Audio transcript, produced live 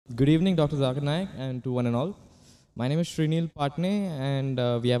Good evening, Dr. Zakir Naik, and to one and all. My name is Srinil Patne,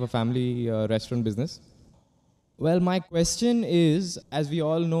 and we have a family restaurant business. Well, my question is, as we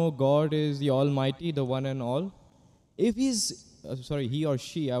all know, God is the Almighty, the one and all. If he or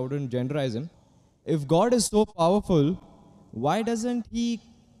she, I wouldn't genderize him. If God is so powerful, why doesn't he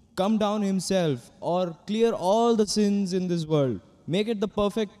come down himself or clear all the sins in this world? Make it the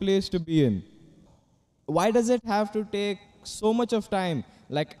perfect place to be in. Why does it have to take so much of time?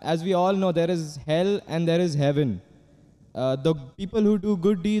 Like, as we all know, there is hell and there is heaven. The people who do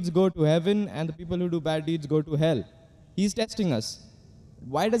good deeds go to heaven, and the people who do bad deeds go to hell. He's testing us.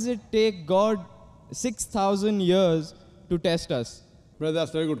 Why does it take God 6,000 years to test us? Brother,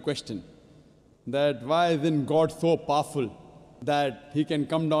 that's a very good question. That why isn't God so powerful that he can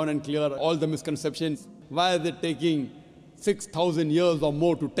come down and clear all the misconceptions? Why is it taking 6,000 years or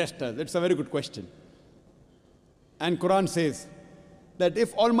more to test us? It's a very good question. And Quran says that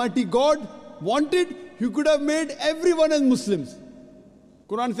if Almighty God wanted, he could have made everyone as Muslims.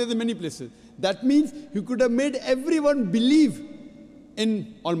 Quran says in many places. That means he could have made everyone believe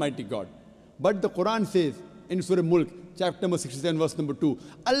in Almighty God. But the Quran says in Surah Mulk, chapter number 67, verse number 2,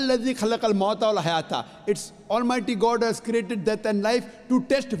 Allazi khalaqal mauta wal hayata. It's Almighty God has created death and life to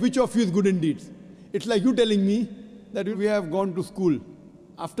test which of you is good in deeds. It's like you telling me that we have gone to school.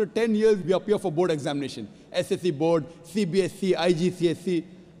 After 10 years, we appear for board examination. SSC board, CBSC, IGCSE.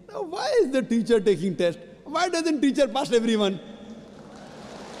 Now, why is the teacher taking test? Why doesn't teacher pass everyone?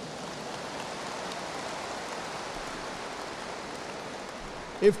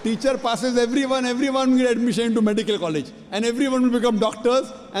 If teacher passes everyone, everyone will get admission into medical college. And everyone will become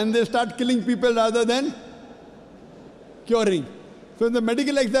doctors and they start killing people rather than curing. So in the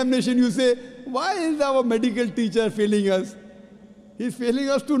medical examination, you say, why is our medical teacher failing us? He's failing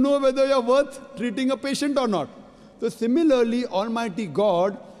us to know whether you're worth treating a patient or not. So similarly, Almighty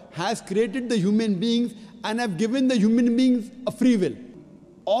God has created the human beings and have given the human beings a free will.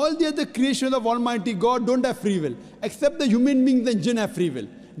 All the other creations of Almighty God don't have free will, except the human beings and jinn have free will.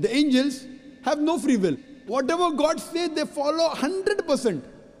 The angels have no free will. Whatever God says, they follow 100%.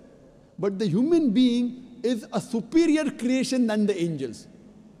 But the human being is a superior creation than the angels.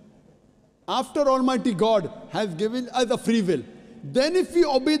 After Almighty God has given us a free will, then if we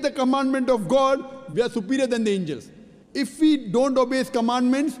obey the commandment of God, we are superior than the angels. If we don't obey His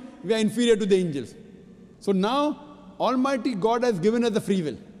commandments, we are inferior to the angels. So now, Almighty God has given us the free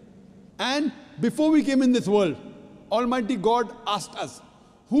will. And before we came in this world, Almighty God asked us,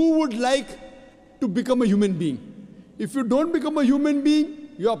 who would like to become a human being? If you don't become a human being,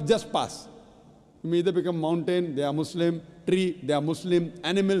 you have just passed. You may either become mountain, they are Muslim, tree, they are Muslim,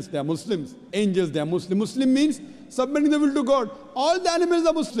 animals, they are Muslims, angels, they are Muslim. Muslim means submitting the will to God. All the animals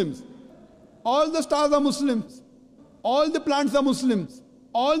are Muslims. All the stars are Muslims. All the plants are Muslims.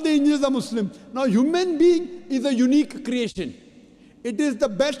 All the angels are Muslims. Now, human being is a unique creation. It is the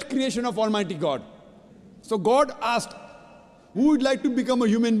best creation of Almighty God. So God asked, who would like to become a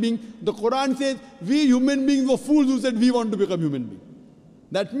human being? The Quran says, we human beings were fools who said we want to become human beings.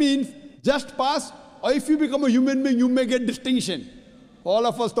 That means just pass, or if you become a human being, you may get distinction. All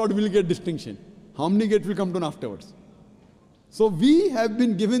of us thought we'll get distinction. How many get will come down afterwards? So we have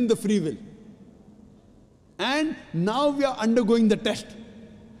been given the free will. And now we are undergoing the test.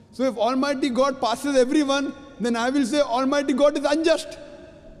 So if Almighty God passes everyone, then I will say Almighty God is unjust.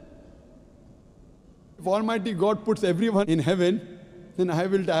 If Almighty God puts everyone in heaven, then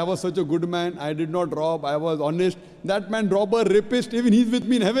I was such a good man, I did not rob, I was honest. That man, robber, rapist, even he's with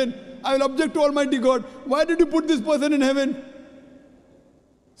me in heaven. I will object to Almighty God. Why did you put this person in heaven?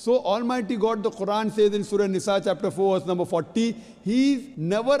 So Almighty God, the Quran says in Surah Nisa chapter 4 verse number 40, He is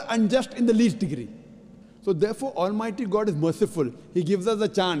never unjust in the least degree. So therefore Almighty God is merciful. He gives us a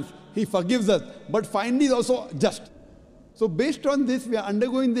chance. He forgives us. But finally is also just. So based on this, we are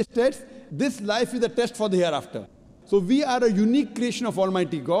undergoing this test. This life is a test for the hereafter. So we are a unique creation of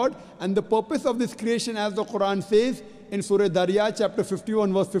Almighty God. And the purpose of this creation, as the Quran says in Surah Dariyat chapter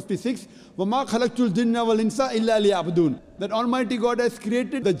 51 verse 56, وَمَا خَلَقْتُ الْجِنَّ وَالْإِنسَ إِلَّا لِيَعْبُدُونَ. That Almighty God has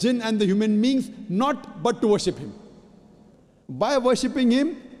created the jinn and the human beings not but to worship Him. By worshipping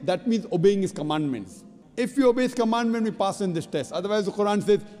Him, that means obeying His commandments. If we obey His commandment, we pass in this test. Otherwise, the Quran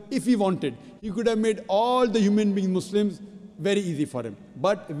says, if He wanted, He could have made all the human beings Muslims very easy for Him.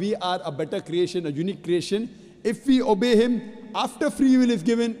 But we are a better creation, a unique creation. If we obey Him, after free will is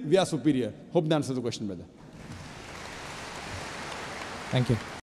given, we are superior. Hope that answers the question, brother. Thank you.